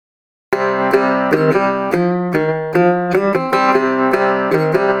What's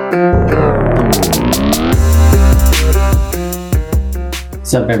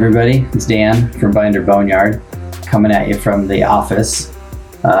up, everybody? It's Dan from Binder Boneyard, coming at you from the office.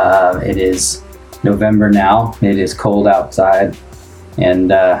 It is November now. It is cold outside,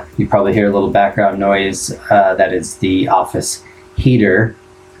 and you probably hear a little background noise. That is the office heater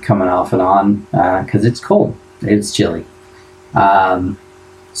coming off and on because it's cold. It's chilly.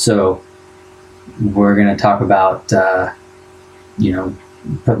 So we're going to talk about, putting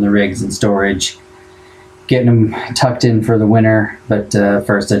the rigs in storage, getting them tucked in for the winter. But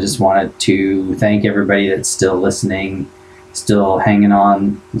first, I just wanted to thank everybody that's still listening, still hanging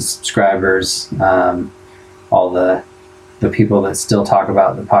on, the subscribers, all the people that still talk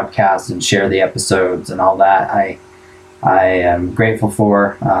about the podcast and share the episodes and all that. I am grateful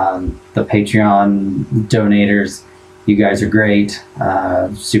for the Patreon donators. You guys are great.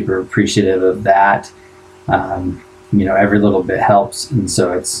 Super appreciative of that. Every little bit helps, and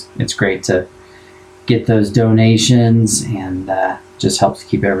so it's great to get those donations, and just helps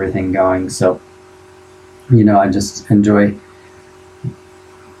keep everything going. So, I just enjoy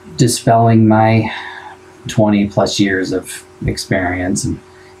dispelling my 20 plus years of experience, and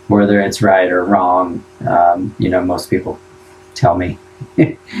whether it's right or wrong, most people tell me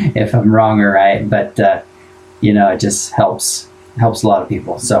if I'm wrong or right, but it just helps a lot of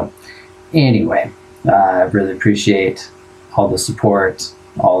people. So anyway, I really appreciate all the support,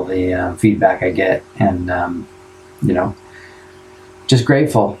 all the feedback I get, and just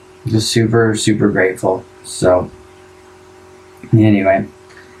grateful, just super, super grateful. So anyway,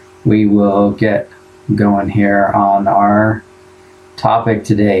 we will get going here on our topic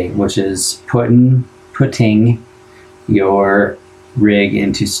today, which is putting your rig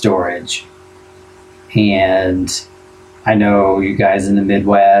into storage. And I know you guys in the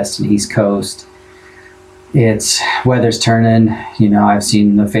Midwest and East Coast, weather's turning. I've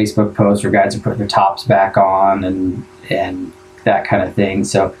seen the Facebook posts where guys are putting their tops back on and that kind of thing.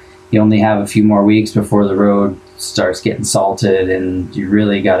 So you only have a few more weeks before the road starts getting salted, and you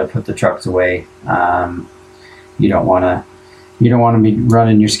really got to put the trucks away. You don't want to be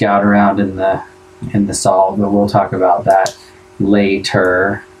running your Scout around in the salt, but we'll talk about that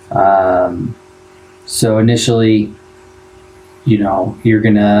later. So initially, you've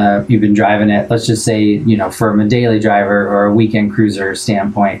been driving it, let's just say, from a daily driver or a weekend cruiser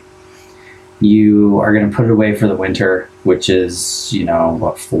standpoint, you are going to put it away for the winter, which is,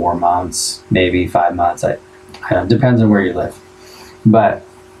 4 months, maybe 5 months. I don't know, depends on where you live. But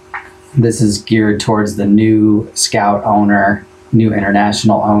this is geared towards the new Scout owner, new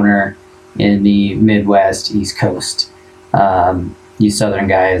international owner in the Midwest, East Coast. You Southern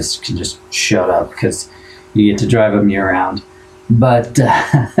guys can just shut up because you get to drive them year round. But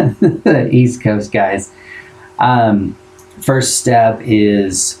the East Coast guys, first step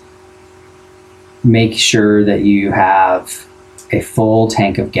is make sure that you have a full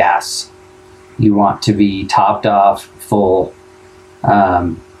tank of gas. You want to be topped off full,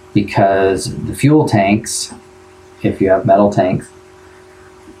 because the fuel tanks, if you have metal tanks,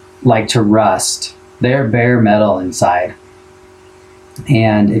 like to rust. They're bare metal inside.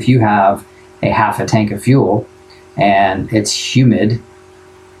 And if you have a half a tank of fuel and it's humid,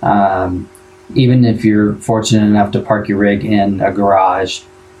 even if you're fortunate enough to park your rig in a garage,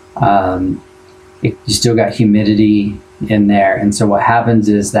 you still got humidity in there. And so what happens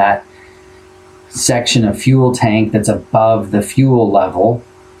is that section of fuel tank that's above the fuel level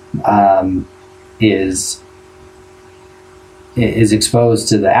is exposed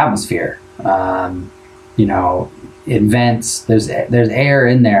to the atmosphere. It vents. There's air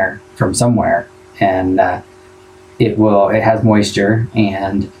in there from somewhere, and it has moisture,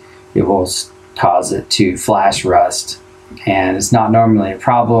 and it will cause it to flash rust. And it's not normally a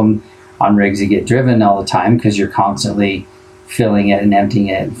problem on rigs that get driven all the time because you're constantly filling it and emptying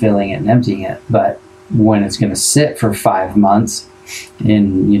it and filling it and emptying it. But when it's going to sit for 5 months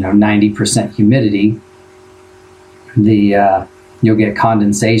in 90% humidity, you'll get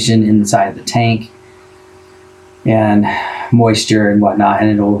condensation inside the tank and moisture and whatnot, and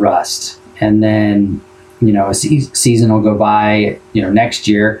it'll rust. And then a season will go by next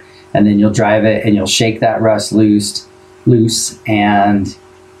year, and then you'll drive it and you'll shake that rust loose, and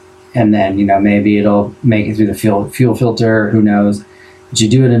then maybe it'll make it through the fuel filter, who knows. But you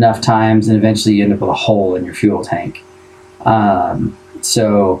do it enough times, and eventually you end up with a hole in your fuel tank.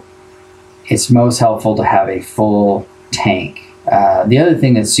 So it's most helpful to have a full tank. The other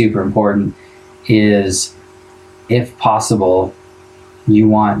thing that's super important is, if possible, you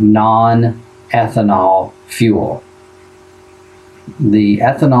want non-ethanol fuel. The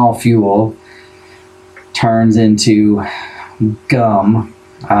ethanol fuel turns into gum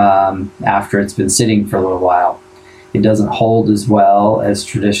after it's been sitting for a little while. It doesn't hold as well as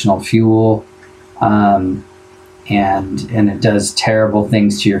traditional fuel, and it does terrible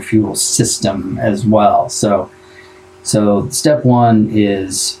things to your fuel system as well. So step one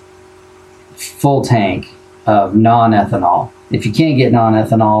is full tank of non-ethanol. If you can't get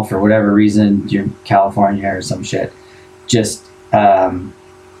non-ethanol for whatever reason, you're in California or some shit, just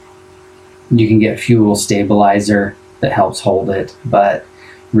you can get fuel stabilizer that helps hold it, but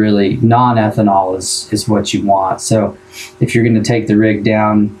really non-ethanol is what you want. So if you're going to take the rig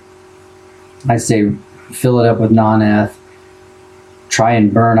down, I say fill it up with non-eth, try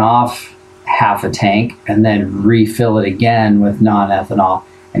and burn off half a tank, and then refill it again with non-ethanol,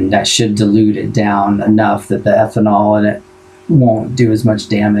 and that should dilute it down enough that the ethanol in it won't do as much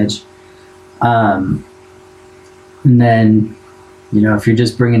damage. And then, if you're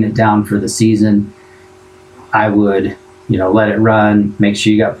just bringing it down for the season, I would, let it run, make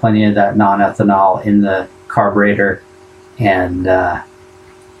sure you got plenty of that non-ethanol in the carburetor, and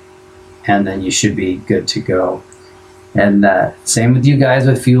then you should be good to go. And same with you guys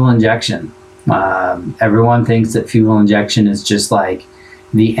with fuel injection. Everyone thinks that fuel injection is just like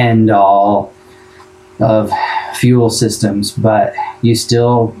the end all of fuel systems, but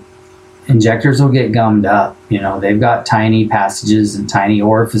injectors will get gummed up. They've got tiny passages and tiny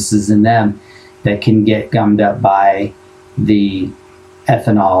orifices in them that can get gummed up by the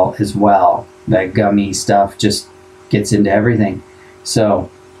ethanol as well. That gummy stuff just gets into everything.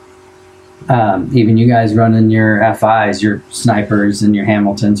 So even you guys running your FIs, your Snipers and your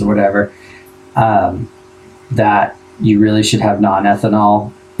Hamiltons or whatever, that you really should have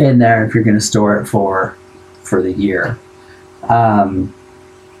non-ethanol in there if you're going to store it for the year.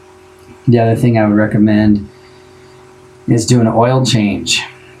 The other thing I would recommend is doing an oil change.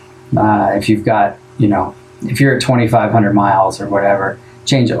 If you've got, if you're at 2,500 miles or whatever,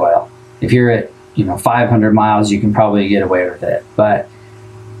 change the oil. If you're at, 500 miles, you can probably get away with it. But,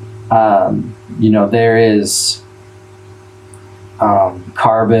 there is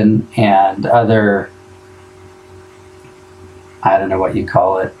carbon and other, I don't know what you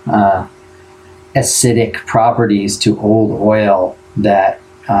call it, acidic properties to old oil that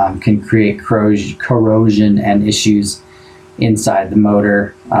can create corrosion and issues inside the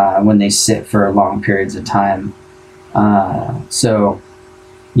motor when they sit for long periods of time. So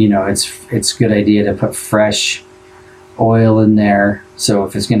it's a good idea to put fresh oil in there. So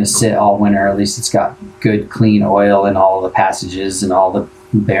if it's going to sit all winter, at least it's got good clean oil in all the passages and all the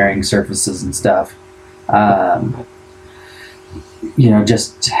bearing surfaces and stuff. You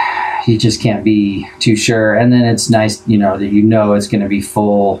just can't be too sure. And then it's nice, that it's going to be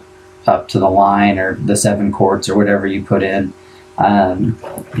full up to the line or the 7 quarts or whatever you put in. And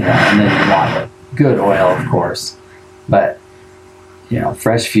then you want good oil, of course. But,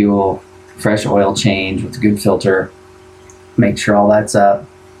 fresh fuel, fresh oil change with a good filter, make sure all that's up.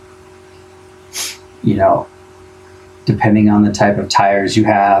 Depending on the type of tires you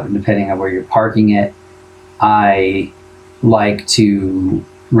have and depending on where you're parking it, I like to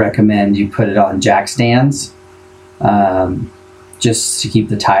recommend you put it on jack stands, just to keep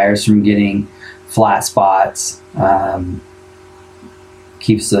the tires from getting flat spots.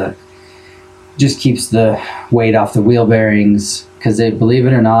 Keeps the weight off the wheel bearings, because believe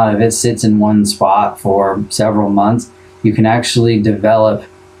it or not, if it sits in one spot for several months, you can actually develop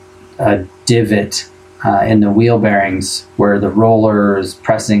a divot in the wheel bearings where the roller is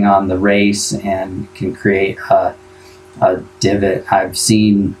pressing on the race and can create a divot. I've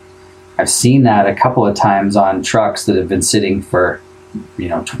seen that a couple of times on trucks that have been sitting for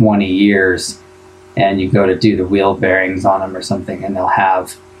 20 years, and you go to do the wheel bearings on them or something, and they'll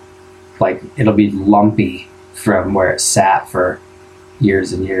have it'll be lumpy from where it sat for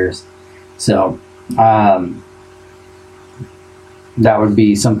years and years. So that would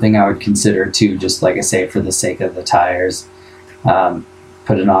be something I would consider too, just like I say, for the sake of the tires.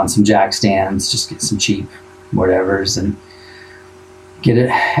 Put it on some jack stands, just get some cheap whatevers and get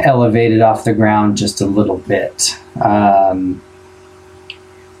it elevated off the ground just a little bit.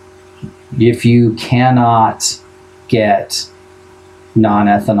 If you cannot get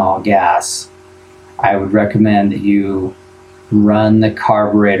non-ethanol gas, I would recommend that you run the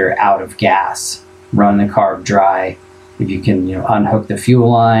carburetor out of gas, run the carb dry. If you can, unhook the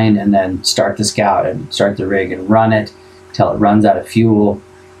fuel line and then start the Scout and start the rig and run it till it runs out of fuel.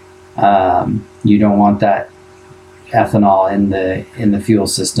 You don't want that ethanol in the fuel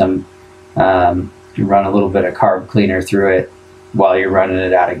system. You run a little bit of carb cleaner through it while you're running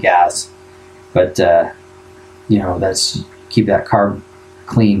it out of gas. But that's keep that carb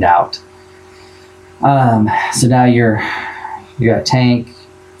cleaned out. So now you got a tank,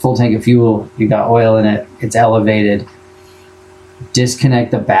 full tank of fuel, you got oil in it, it's elevated.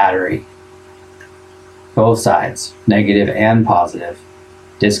 Disconnect the battery, both sides, negative and positive.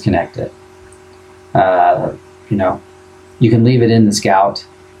 Disconnect it. You can leave it in the Scout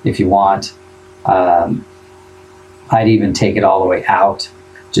if you want. I'd even take it all the way out,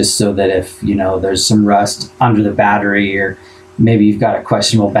 just so that if there's some rust under the battery, or maybe you've got a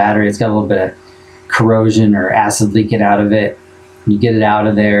questionable battery, it's got a little bit of corrosion or acid leaking out of it, you get it out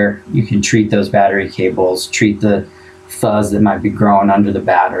of there. You can treat those battery cables, treat the fuzz that might be growing under the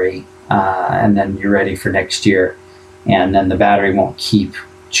battery, and then you're ready for next year. And then the battery won't keep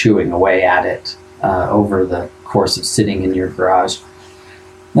chewing away at it over the course of sitting in your garage.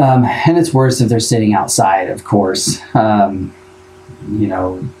 And it's worse if they're sitting outside, of course. Being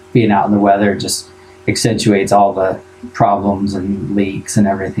out in the weather just accentuates all the problems and leaks and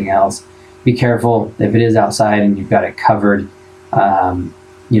everything else. Be careful if it is outside and you've got it covered.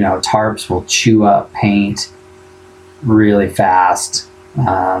 Tarps will chew up paint really fast.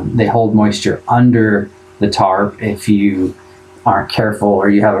 They hold moisture under the tarp. If you aren't careful, or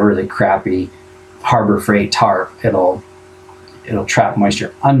you have a really crappy Harbor Freight tarp, it'll trap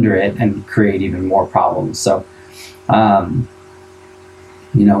moisture under it and create even more problems. So,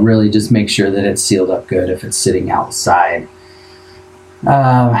 really just make sure that it's sealed up good if it's sitting outside.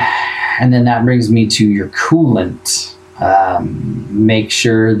 And then that brings me to your coolant. Make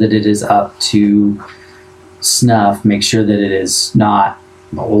sure that it is up to snuff. Make sure that it is not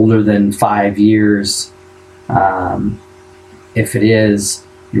older than 5 years. If it is,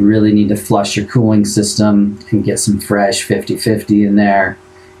 you really need to flush your cooling system and get some fresh 50/50 in there.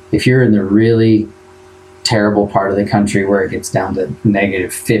 If you're in the really terrible part of the country where it gets down to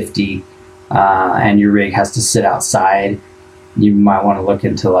 -50 and your rig has to sit outside, you might want to look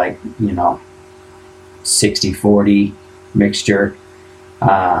into 60/40 mixture.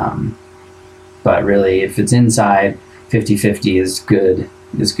 But really, if it's inside, 50/50 is good.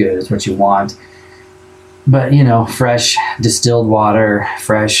 Is what you want. But fresh distilled water,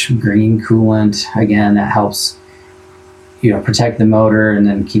 fresh green coolant, again, that helps protect the motor, and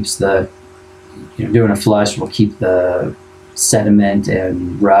then keeps the doing a flush will keep the sediment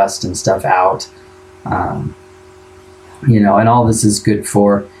and rust and stuff out. And all this is good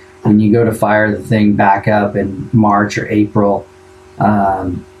for when you go to fire the thing back up in March or April.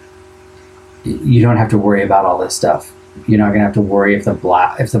 You don't have to worry about all this stuff. You're not gonna have to worry if the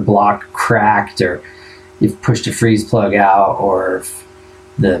block cracked, or you've pushed a freeze plug out, or if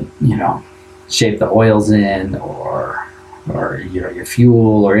the shape the oil's in, or your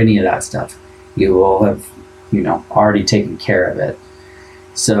fuel, or any of that stuff. You will have already taken care of it.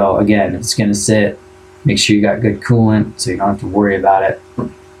 So again, if it's going to sit, make sure you got good coolant so you don't have to worry about it.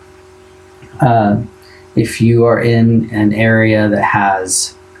 If you are in an area that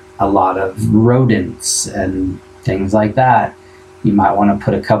has a lot of rodents and things like that, you might want to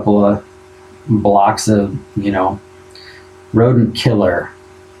put a couple of blocks of rodent killer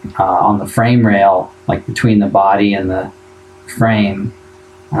on the frame rail, like between the body and the frame.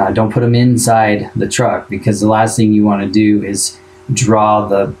 Don't put them inside the truck, because the last thing you want to do is draw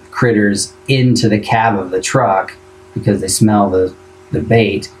the critters into the cab of the truck, because they smell the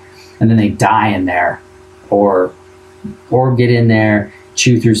bait, and then they die in there, or get in there,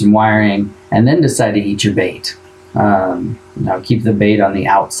 chew through some wiring, and then decide to eat your bait. Keep the bait on the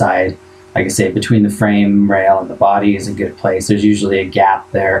outside. Like I say, between the frame rail and the body is a good place. There's usually a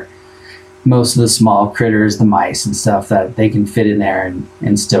gap there. Most of the small critters, the mice and stuff, that they can fit in there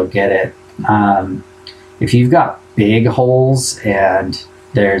and still get it. If you've got big holes and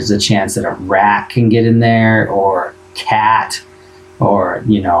there's a chance that a rat can get in there, or cat, or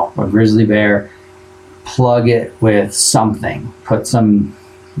a grizzly bear, plug it with something. Put some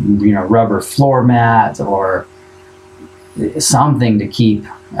rubber floor mat or something to keep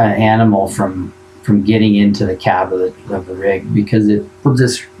an animal from getting into the cab of the rig, because it will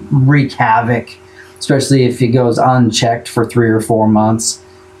just wreak havoc, especially if it goes unchecked for 3 or 4 months.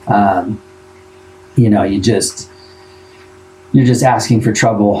 You're just asking for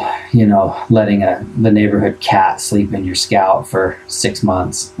trouble, letting the neighborhood cat sleep in your Scout for 6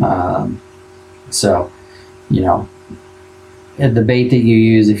 months. The bait that you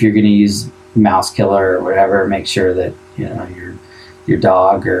use, if you're going to use mouse killer or whatever, make sure that your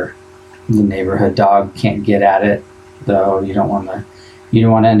dog or the neighborhood dog can't get at it, though. You don't want to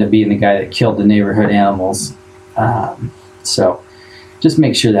end up being the guy that killed the neighborhood animals. So just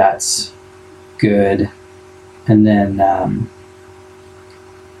make sure that's good. And then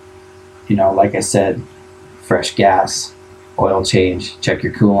like I said, fresh gas, oil change, check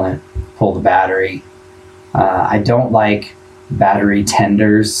your coolant, pull the battery, I don't like battery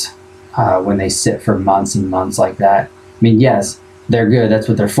tenders when they sit for months and months like that. I mean, yes, they're good. That's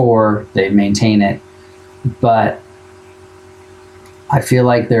what they're for. They maintain it. But I feel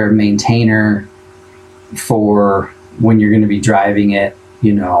like they're a maintainer for when you're going to be driving it,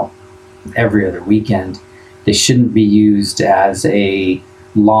 every other weekend. They shouldn't be used as a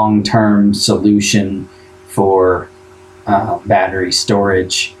long-term solution for battery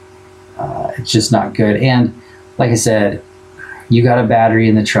storage. It's just not good. And like I said, you got a battery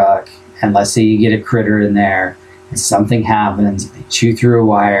in the truck, and let's say you get a critter in there and something happens, they chew through a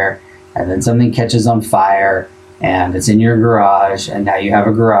wire, and then something catches on fire, and it's in your garage, and now you have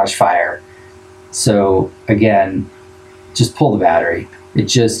a garage fire. So again, just pull the battery. It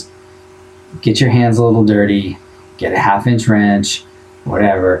just, get your hands a little dirty, get a 1/2-inch wrench,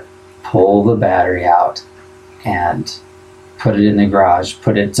 whatever, pull the battery out and put it in the garage,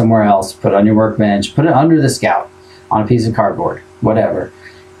 put it somewhere else, put it on your workbench, put it under the Scout on a piece of cardboard, whatever.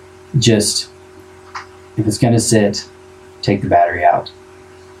 Just, if it's going to sit, take the battery out.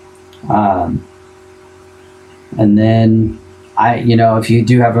 And then if you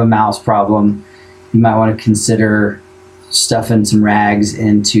do have a mouse problem, you might want to consider stuffing some rags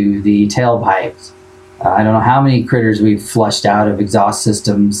into the tailpipes. I don't know how many critters we've flushed out of exhaust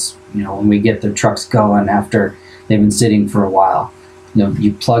systems, when we get the trucks going after they've been sitting for a while.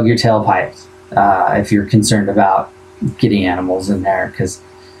 You plug your tailpipes if you're concerned about getting animals in there, because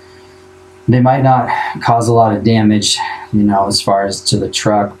they might not cause a lot of damage, as far as to the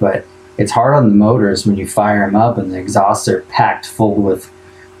truck, but it's hard on the motors when you fire them up and the exhausts are packed full with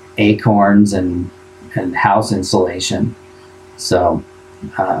acorns and house insulation. So,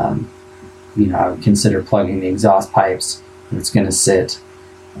 I would consider plugging the exhaust pipes if it's going to sit.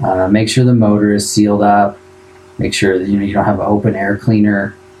 Make sure the motor is sealed up. Make sure that you don't have an open air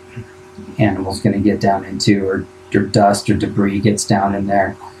cleaner animal's going to get down into, or dust or debris gets down in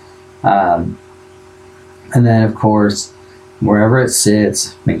there. And then, of course, wherever it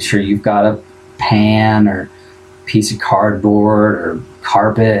sits, make sure you've got a pan or piece of cardboard or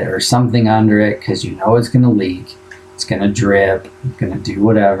carpet or something under it, because it's going to leak. It's going to drip. It's going to do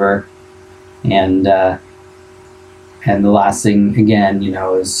whatever. And the last thing, again,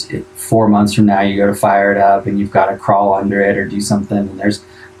 is 4 months from now you go to fire it up and you've got to crawl under it or do something, and there's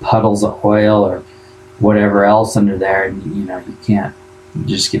puddles of oil or whatever else under there, and you can't, you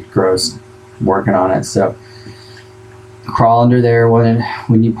just get gross working on it. So crawl under there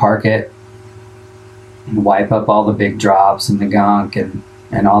when you park it, and wipe up all the big drops and the gunk and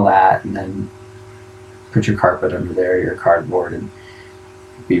all that, and then put your carpet under there, your cardboard, and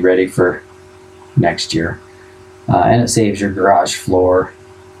be ready for next year. And it saves your garage floor,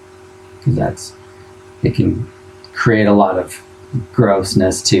 because it can create a lot of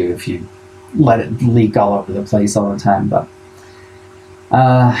grossness too if you let it leak all over the place all the time. But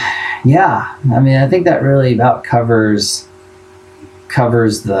I think that really about covers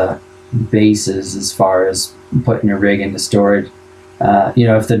the bases as far as putting your rig into storage.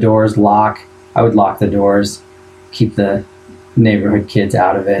 If the doors lock, I would lock the doors, keep the neighborhood kids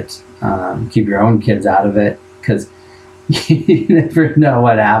out of it, keep your own kids out of it, because you never know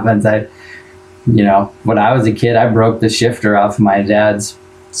what happens. When I was a kid, I broke the shifter off my dad's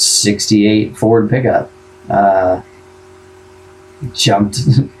 68 Ford pickup.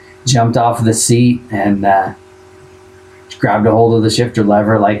 Jumped off the seat and grabbed a hold of the shifter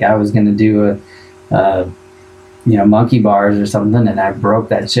lever like I was going to do a monkey bars or something, and I broke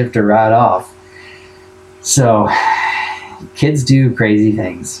that shifter right off. So kids do crazy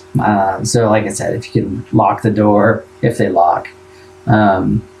things. So like I said, if you can lock the door, if they lock,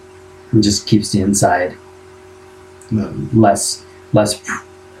 it just keeps the inside less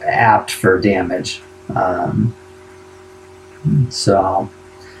apt for damage. So,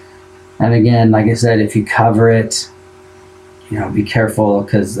 and again, like I said, if you cover it, be careful,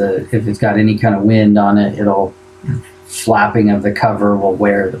 because if it's got any kind of wind on it, flapping of the cover will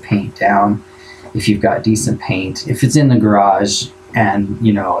wear the paint down. If you've got decent paint, if it's in the garage and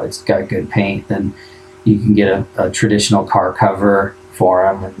it's got good paint, then you can get a traditional car cover for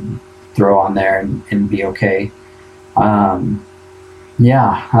them and throw on there and be okay. I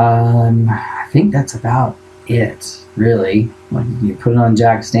think that's about it, really. Like, you put it on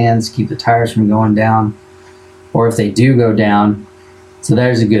jack stands, keep the tires from going down, or if they do go down. So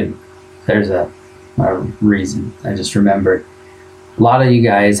there's a reason. I just remembered. A lot of you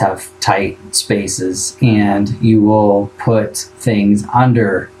guys have tight spaces, and you will put things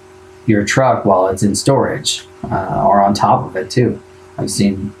under your truck while it's in storage, or on top of it too. I've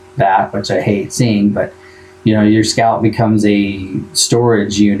seen that, which I hate seeing, but your Scout becomes a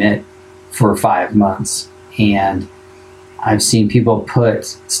storage unit for 5 months. And I've seen people put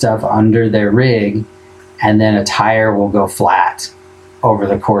stuff under their rig, and then a tire will go flat over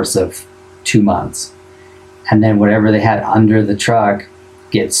the course of 2 months. And then whatever they had under the truck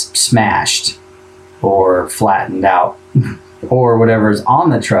gets smashed or flattened out, or whatever's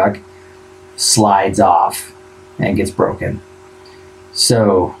on the truck slides off and gets broken.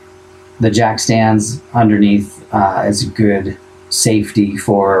 So the jack stands underneath is a good safety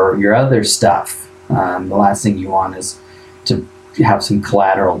for your other stuff. The last thing you want is to have some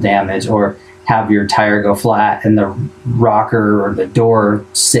collateral damage, or have your tire go flat and the rocker or the door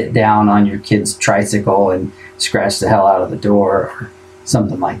sit down on your kid's tricycle and scratch the hell out of the door or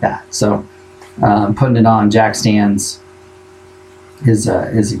something like that. So putting it on jack stands is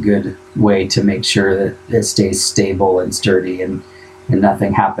a good way to make sure that it stays stable and sturdy, and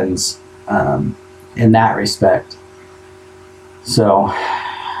nothing happens in that respect. So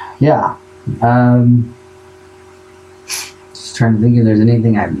yeah, just trying to think if there's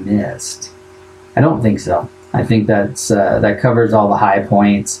anything I missed. I don't think so. I think that covers all the high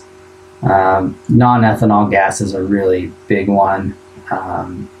points. Non-ethanol gas is a really big one.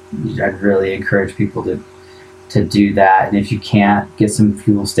 I'd really encourage people to do that. And if you can't, get some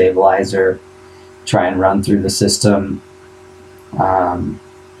fuel stabilizer, try and run through the system. And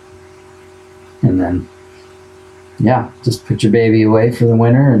then, yeah, just put your baby away for the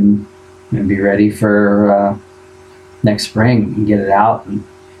winter and be ready for next spring and get it out. And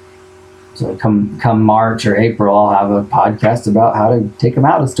so come March or April, I'll have a podcast about how to take them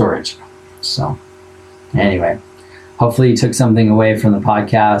out of storage. So anyway, hopefully you took something away from the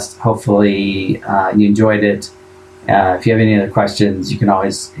podcast. Hopefully you enjoyed it. If you have any other questions, you can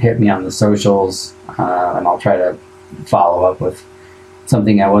always hit me on the socials, and I'll try to follow up with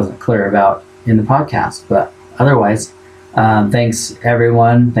something I wasn't clear about in the podcast. But otherwise, thanks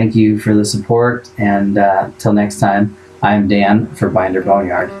everyone. Thank you for the support. And till next time, I'm Dan for Binder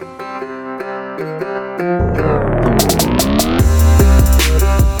Boneyard.